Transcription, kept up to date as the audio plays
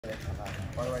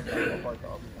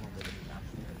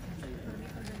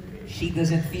She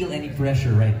doesn't feel any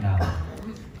pressure right now.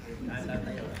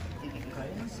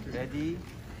 Ready?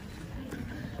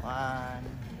 1,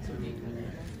 2,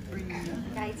 3.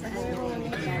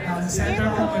 Center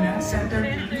po muna. Center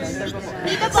please.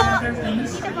 Dito po. Center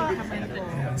please. Dito po.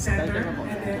 Center.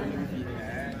 And then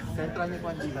Central niyo po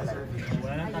ang dito, sir.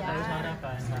 Walang tatayo sa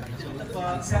harapan.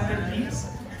 center please.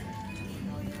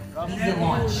 Media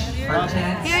launch.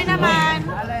 Bartend. Here naman.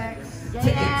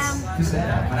 Tickets to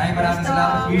Sarah. Maraming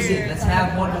salamat music. Let's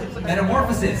have one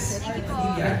metamorphosis.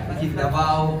 Ilya, Kid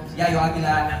Davao, Yayo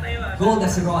Aguila, Gold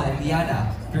Nasaron, and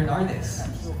Liana. You're an artist.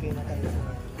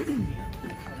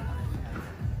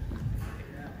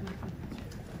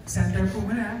 Center po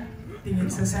muna. Tingin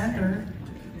sa center.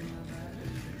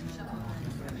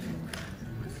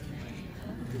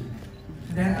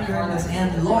 Then to your Carlos left.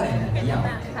 and Lauren. Yeah.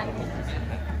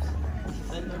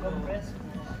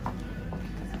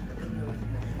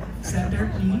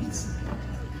 Center please.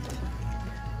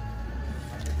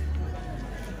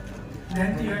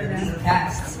 Then to your Lead left.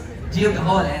 cast, Gil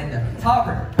Cahol and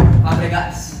Topper,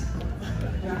 Pagka-BEST.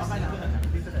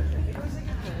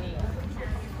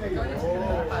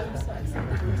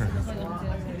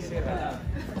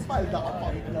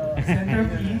 Center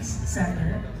please.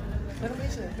 Center.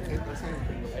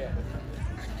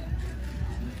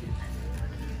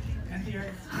 And to your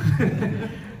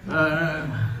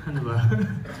Ano ba?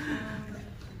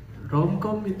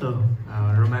 Rom-com ito.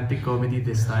 Romantic comedy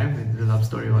this time with the love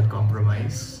story about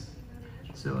compromise.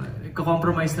 So,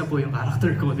 compromise na po yung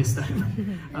character ko this time.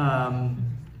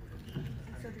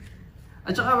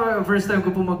 At saka first time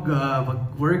ko po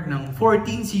mag-work ng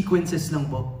 14 sequences lang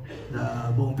po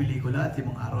na buong pelikula at 5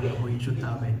 araw na po yung shoot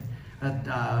namin. At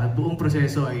buong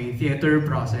proseso ay theater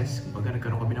process. Kumbaga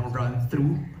nagkaroon kami ng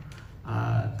run-through.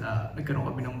 At nagkaroon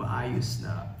kami ng maayos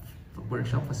na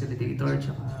workshop facilitator.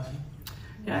 Tsaka,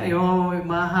 yung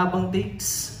mahabang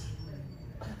takes.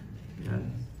 Yan.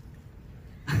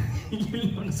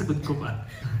 Yun lang nasagot ko ba?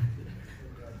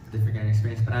 Different kind of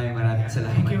experience. Maraming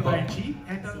salamat Thank you, po. Archie.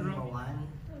 Eto, Ro.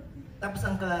 Tapos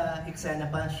ang ka-eksena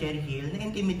pa, CHERIE Gil,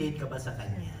 na-intimidate ka ba sa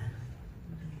kanya?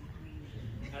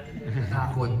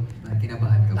 Takot.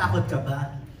 Kinabahan ka ba? Takot ka ba?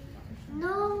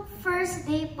 No, first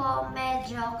day po,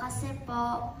 medyo. Kasi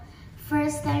po,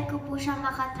 first time ko po siya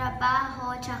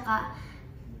makatrabaho, tsaka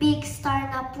big star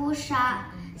na po siya.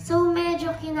 So,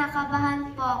 medyo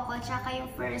kinakabahan po ako, tsaka yung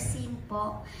first scene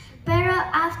po. Pero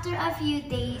after a few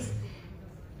days,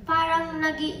 parang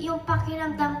yung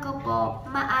pakiramdam ko po,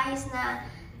 maayos na,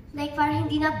 like parang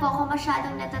hindi na po ako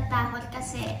masyadong natatakot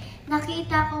kasi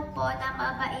nakita ko po na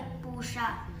mabait po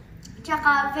siya.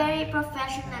 Tsaka very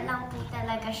professional lang po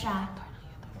talaga siya.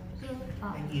 Yun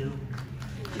po. Thank you.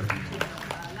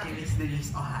 Is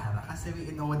Denise O'Hara kasi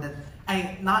we know that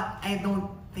I don't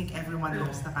think everyone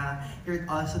knows na parang you're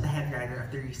also the head writer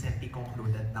of the recently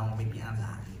concluded ng Maybe Ang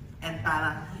Langit. And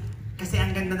parang kasi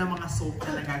ang ganda ng mga soap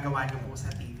na nagagawa niyo po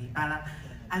sa TV. Parang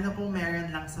ano pong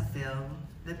meron lang sa film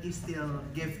that you still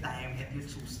give time and you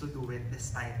choose to do it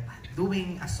despite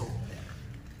doing a soap there?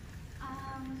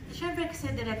 Siyempre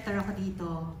kasi director ako dito.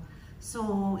 So,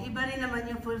 iba rin naman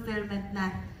yung fulfillment na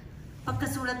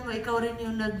pagkasulat mo, ikaw rin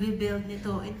yung nag-build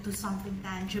nito into something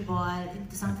tangible,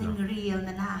 into something real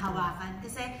na nahahawakan.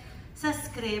 Kasi sa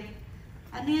script,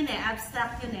 ano yun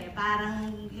abstract yun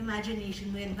parang imagination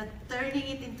mo yun. But turning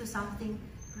it into something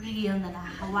real na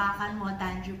nahahawakan mo,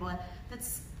 tangible,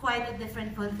 that's quite a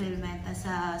different fulfillment as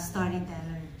a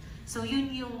storyteller. So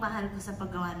yun yung mahal ko sa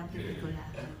paggawa ng pelikula.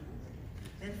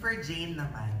 And for Jane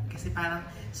naman, kasi parang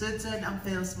sunod-sunod ang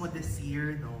films mo this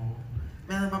year, no?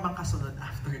 Meron pa bang kasunod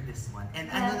after this one? And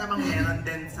ano namang meron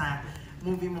din sa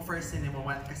movie mo for Cinema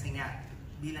One? Kasi nga,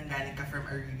 bilang galing ka from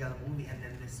a Regal movie and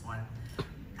then this one,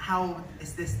 how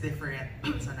is this different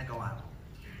sa nagawa mo?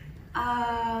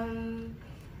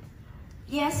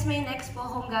 Yes, may next po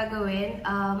akong gagawin,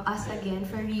 us again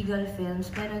for Regal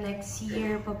Films, pero next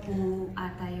year pa po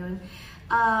ata yun.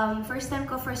 First time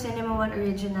ko for Cinema One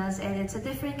Originals and it's a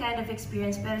different kind of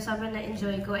experience pero sobrang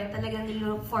na-enjoy ko and talagang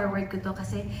nilook forward ko to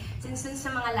kasi since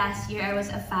sa mga last year I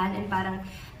was a fan and parang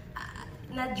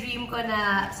na-dream ko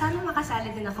na sana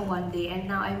makasali din ako one day and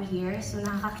now I'm here so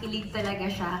nakakakilig talaga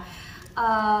siya.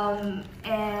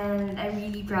 And I'm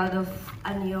really proud of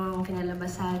ano yung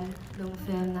kinalabasan ng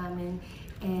film namin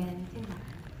and yun lang.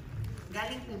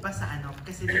 Galing po ba sa ano?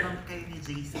 Kasi di ba kayo ni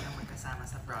JC na magkasama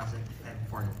sa Project Feb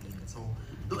 14. So,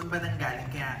 doon ba nanggaling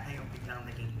kaya kayo biglang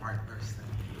naging partners na?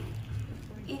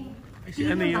 Hindi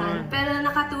naman, pero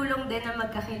nakatulong din na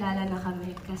magkakilala na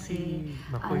kami kasi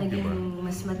naging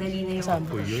mas madali na yung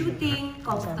shooting,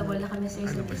 comfortable na kami sa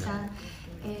isa't isa.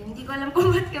 And hindi ko alam kung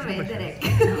ba't kami, direct.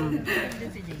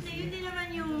 Yun din naman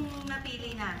yung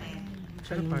napili namin.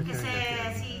 Kasi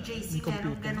si JC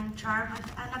meron ganong charm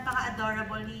at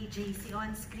napaka-adorable ni JC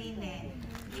on screen eh.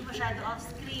 Hindi masyado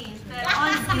off-screen, pero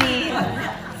on-screen.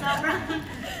 Sobrang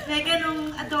may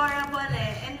ganong adorable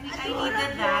eh. And I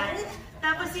needed that.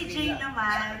 Tapos si Jay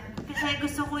naman, kasi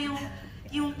gusto ko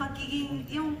yung pagiging,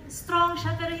 yung strong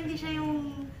siya, pero hindi siya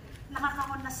yung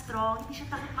nakakakon na strong. Hindi siya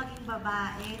takot maging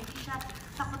babae. Hindi siya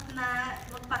takot na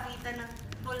magpakita ng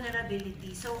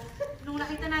vulnerability. So, nung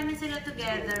nakita namin sila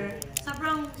together,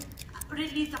 sobrang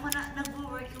relieved ako na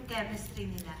nag-work yung chemistry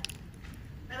nila.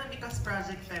 Pero because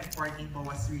Project 14 po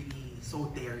was really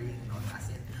so daring, no? As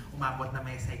in, umabot na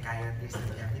may psychiatrist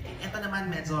and everything. Ito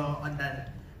naman medyo on the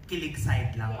kilig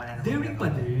side lang. Wala naman Daring pa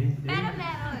din. Pero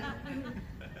meron.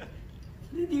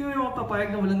 Hindi mo yung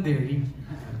mapapayag na walang daring.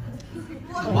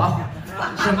 Wow!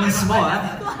 Siya mismo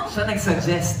siya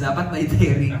nag-suggest, dapat may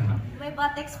daring. May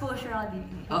butt exposure ako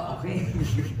dito. Oh, okay.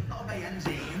 Totoo ba yan,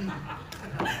 Jane?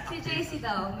 Si JC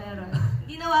daw, meron.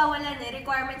 Hindi nawawalan eh.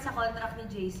 Requirement sa contract ni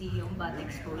JC yung butt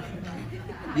exposure.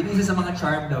 Yun isa sa mga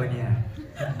charm daw niya.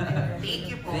 Thank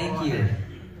you po. Thank you.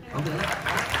 Okay.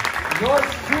 Yours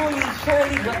truly,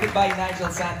 Cherie, directed by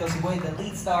Nigel Santos, with the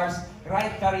lead stars,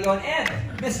 Right Carrion and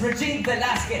Miss REGINE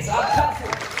Velasquez. Our cousin.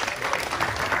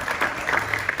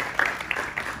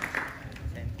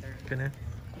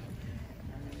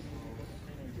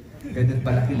 Ganun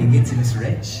pala kiligin si Miss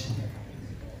Reg.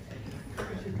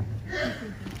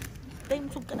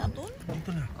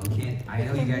 Okay, I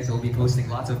know you guys will be posting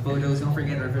lots of photos. Don't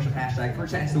forget our official hashtag for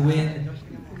a chance to win.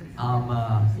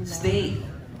 Stay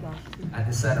at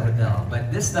the Sutter Hotel.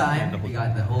 But this time, we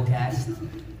got the whole cast.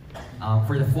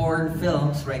 For the 4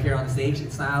 films right here on the stage,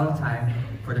 it's now time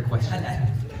for the question.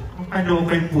 Ano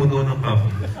kayo puno ng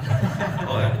coffee?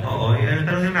 Oo.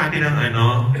 Tanongin natin ang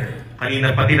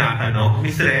kanina pa tinatanong.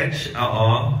 Miss Reg,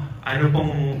 ano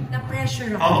pong...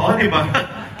 Na-pressure ako. Oo, di ba?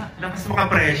 Nakas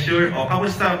maka-pressure.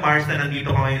 Kamusta Mars na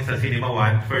nandito ka ngayon sa Cinema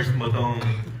One? First mo tong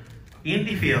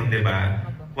indie film, di ba?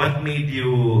 What made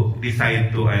you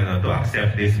decide to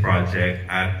accept this project?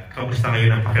 At kamusta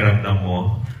ngayon ang pakiramdam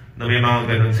mo na may mga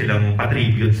ganun silang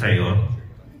patribute sa'yo?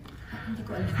 Hindi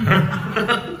ko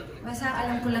alam. Basta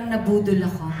alam ko lang nabudol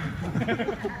ako.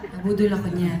 Nabudol ako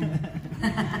niyan.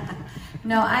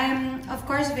 No, I'm of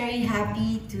course very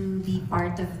happy to be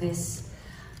part of this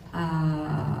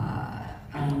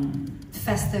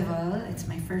festival. It's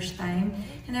my first time.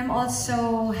 And I'm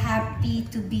also happy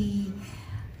to be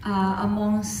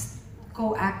amongst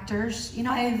co-actors. You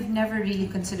know, I've never really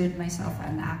considered myself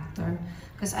an actor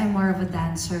because I'm more of a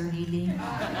dancer, really.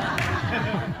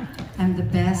 I'm the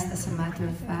best, as a matter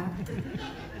of fact.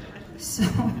 So,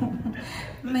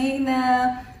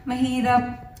 mahirap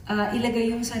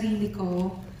ilagay yung sarili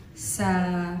ko sa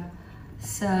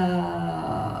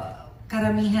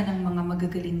karamihan ng mga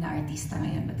magagaling na artista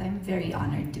ngayon. But I'm very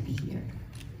honored to be here.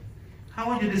 How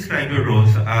would you describe your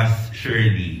roles as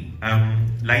Shirley?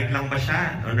 Light lang ba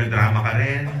siya? O nagdrama ka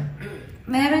rin?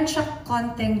 Meron siya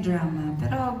konting drama,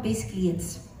 pero basically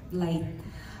it's light.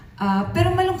 Pero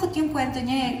malungkot yung kwento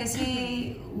niya kasi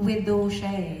widow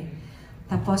siya eh.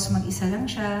 Tapos mag-isa lang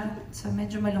siya, so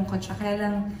medyo malungkot siya. Kaya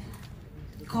lang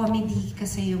comedy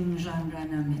kasi yung genre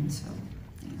namin, so...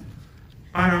 Yeah.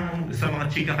 Parang sa mga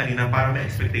chika kanina, parang may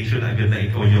expectation agad na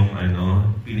ikaw yung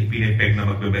pinipeg na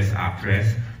magbe-best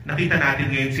actress. Nakita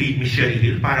natin ngayon si Miss CHERIE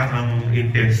Gil, parang ang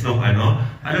intense nung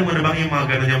Alam mo na bang yung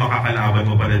mga gano'n yung makakalaban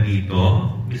mo pala dito,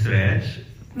 Miss Reg?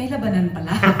 May labanan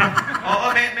pala.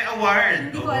 Oo, may award.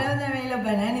 Hindi ko alam na may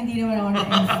labanan, hindi naman ako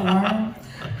na-inform.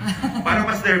 Parang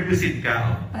mas nervousin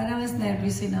ka. Parang mas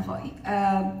nervousin ako.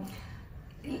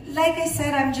 Like I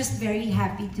said, I'm just very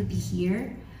happy to be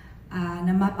here.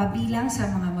 Na mapabilang sa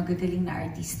mga magagaling na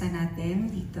artista natin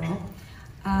dito.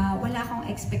 Wala akong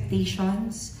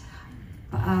expectations.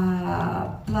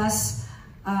 Plus,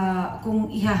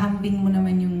 kung ihahambing mo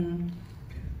naman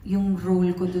yung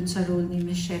role ko dun sa role ni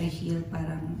Miss CHERIE Gil,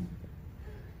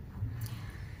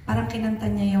 parang kinanta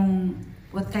niya yung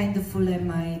What Kind of Fool Am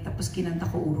I? Tapos kinanta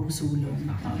ko Urong Sulong.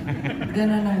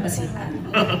 Ganon ang basihan.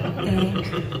 Okay?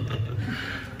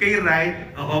 Kay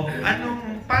Right,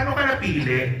 paano ka napili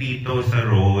dito sa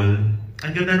role?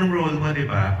 Ang ganda ng role mo, di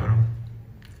ba?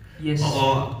 Yes.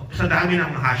 Oo, sa dami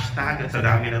ng hashtag at sa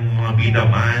dami ng mga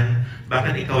bidaman,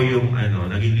 bakit ikaw yung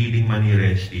naging leading man ni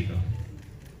Reg dito?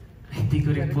 Hindi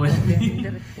ko rin po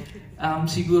alam.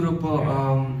 Siguro po,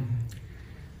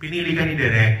 pinili ka ni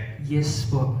Direk? Yes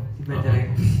po, iba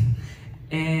Direk.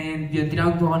 And yun,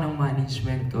 tinawag po ako ng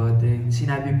management ko. Then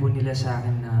sinabi po nila sa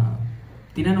akin na,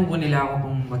 tinanong ko nila ako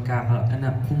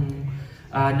kung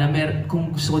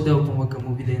kung gusto ko daw po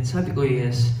magka-movie din. Sabi ko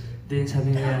yes. Then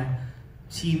sabi nila,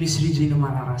 si Miss Regine ang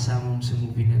makakasama mo sa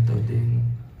movie na to. Then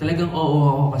talagang oo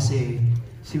ako kasi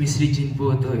si Miss Regine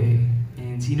po to eh.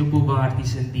 And sino po bang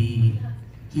artist hindi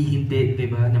hihinti,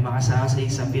 di ba, na makasama sa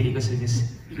isang pelikula sa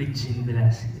Miss REGINE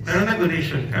Velasquez. Pero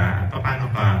nag-audition ka, paano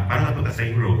napunta sa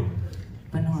yung role?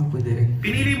 Paano nga po, direct?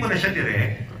 Pinili mo na siya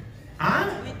direct? Ah?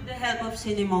 With the help of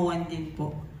Cinema One din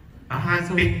po.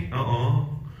 Handpick, oo.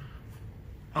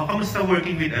 Kamusta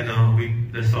working with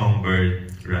the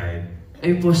Songbird, right?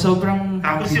 Ay po, sobrang...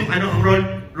 Tapos yung ang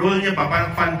role niya pa,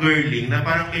 parang fangirling, na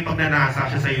parang may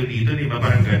pagnanasa siya sa'yo dito, di ba?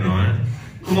 Parang gano'n.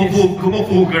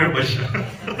 Kumupugar ba siya?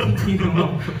 Hindi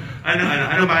naman po.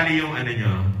 Ano bali yung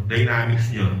nyo,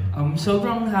 dynamics nyo?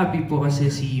 Sobrang happy po kasi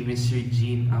si Miss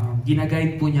Regine.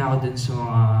 Ginaguide po niya ako dun sa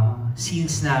mga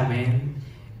scenes namin.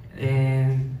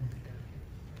 And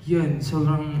yun,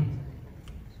 sobrang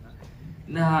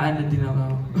din ako.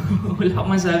 Wala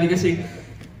akong masabi kasi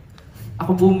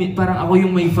parang ako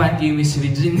yung may fan kay Miss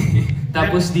Regine.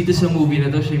 Tapos dito sa movie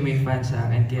na to, siya may fan sa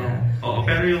akin. Kaya... Oo,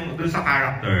 pero yung dun sa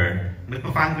character,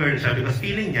 nagpa-fangirl siya because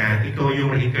feeling niya, ito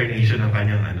yung reincarnation ng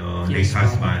kanyang late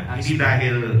husband. Hindi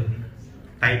dahil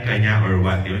type ka niya or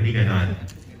what, yun? Hindi ganon.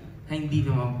 Hindi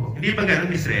naman po. Hindi ba ganon,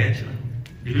 Miss Reg?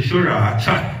 Hindi ko sure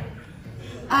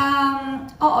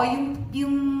Oo,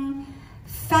 yung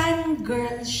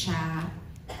fangirl siya,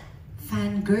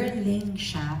 fangirling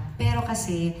siya, pero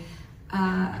kasi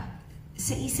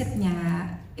sa isip niya,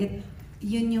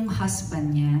 yun yung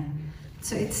husband niya.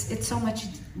 So it's so much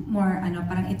more,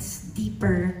 parang it's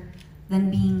deeper than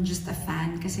being just a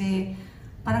fan. Kasi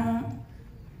parang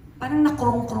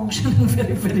nakurong-kurong siya ng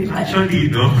very, very light. Actually,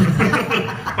 no?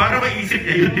 Para maisip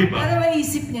niya yun, di ba? Para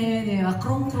maisip niya yun, di ba?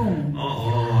 Krong-krong.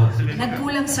 Oo.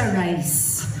 Nagkulang sa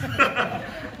rice.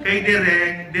 Kay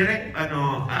Direk,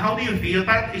 how do you feel?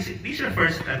 Parang, this your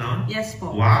first, Yes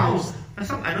po. Wow!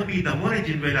 Nasang bida mo,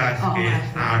 Regine Velasquez.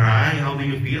 Taray, how do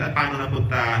you feel? At paano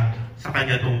napunta sa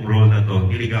kanya tong role na to?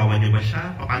 Niligawan niyo ba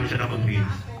siya? Paano siya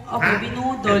na-convince? Okay,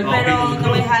 binudol. Pero na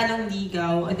may halong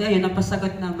ligaw. Ayun,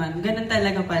 napasagot naman. Ganun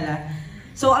talaga pala.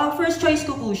 So, ang first choice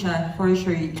ko po siya, for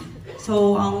sure.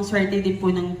 So, ang swerte din po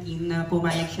ng team na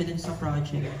pumayag siya dun sa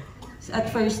project.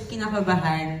 At first,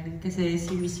 kinakabahan kasi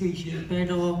si Miss Regine.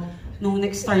 Pero, nung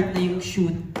nag-start na yung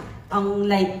shoot, ang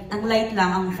light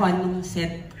lang, ang fun ng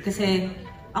set. Kasi,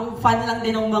 ang fun lang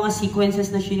din ng mga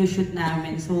sequences na sinushoot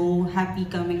namin. So,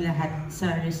 happy kaming lahat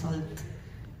sa result.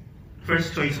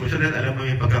 First choice mo siya dahil alam mo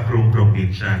yung pagka-chrome-chrome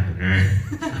din siya.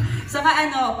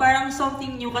 Saka parang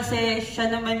something new kasi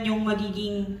siya naman yung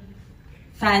magiging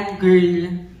fangirl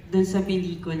dun sa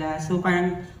pelikula. So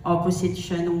parang opposite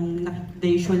siya nung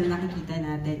the usual na nakikita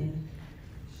natin.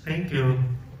 Thank you.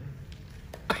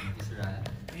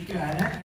 Thank you, Ana.